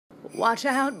Watch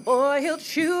out, boy, he'll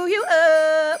chew you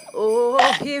up. Oh,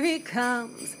 here he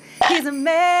comes. He's a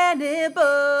mannibal.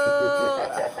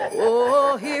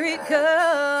 Oh, here he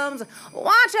comes.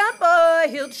 Watch out, boy,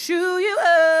 he'll chew you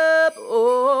up.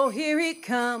 Oh, here he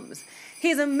comes.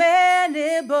 He's a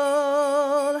mannibal.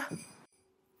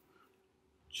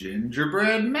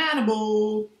 Gingerbread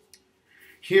Mannibal,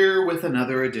 here with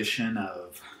another edition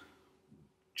of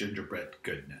gingerbread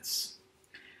goodness.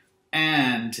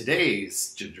 And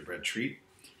today's gingerbread treat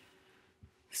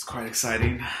is quite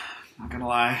exciting. Not gonna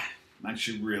lie, I'm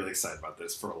actually really excited about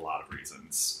this for a lot of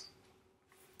reasons.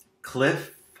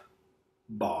 Cliff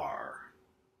Bar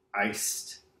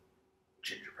iced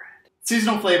gingerbread.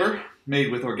 Seasonal flavor,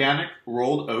 made with organic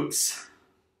rolled oats,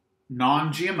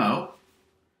 non-GMO,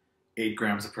 8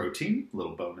 grams of protein,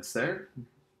 little bonus there.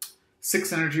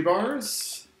 6 energy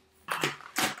bars.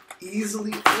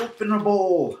 Easily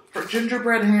openable for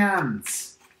gingerbread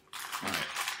hands. All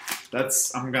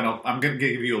right, I'm gonna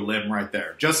give you a limb right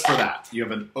there, just for that. You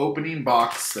have an opening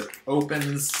box that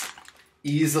opens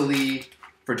easily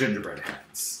for gingerbread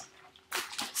hands.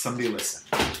 Somebody listen.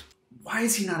 Why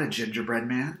is he not a gingerbread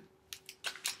man?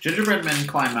 Gingerbread men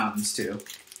climb mountains too.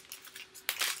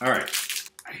 All right,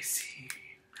 icing.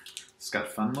 It's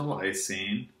got fun little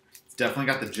icing. It's definitely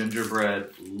got the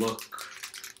gingerbread look.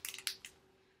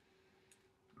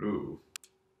 Ooh.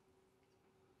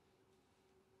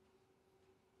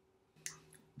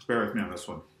 Bear with me on this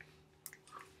one.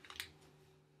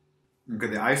 Okay,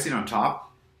 the icing on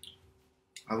top,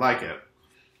 I like it.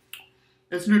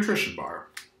 It's a nutrition bar.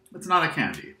 It's not a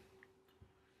candy.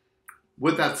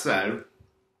 With that said,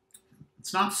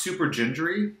 it's not super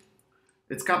gingery.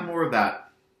 It's got more of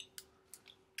that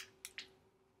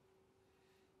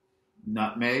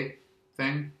nutmeg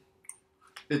thing.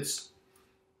 It's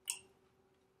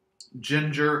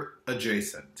ginger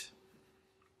adjacent.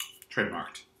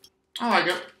 Trademarked. I like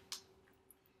it.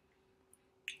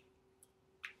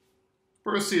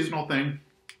 For a seasonal thing.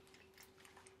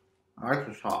 I like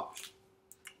the tops.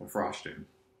 The frosting.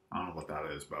 I don't know what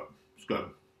that is, but it's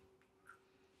good.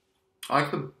 I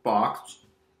like the box.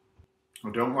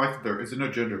 I don't like that there isn't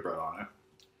no gingerbread on it.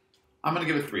 I'm going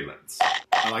to give it 3 limbs.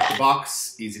 I like the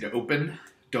box, easy to open.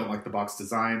 Don't like the box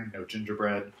design, no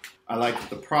gingerbread. I like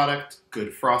the product,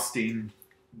 good frosting,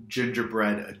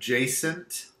 gingerbread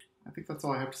adjacent. I think that's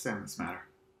all I have to say on this matter.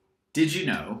 Did you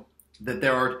know that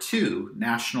there are 2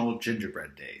 National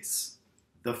Gingerbread Days?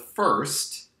 The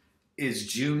first is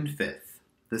June 5th.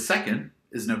 The second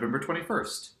is November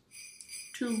 21st.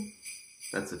 2.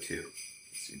 That's a 2.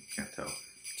 You can't tell.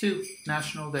 2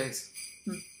 National Days.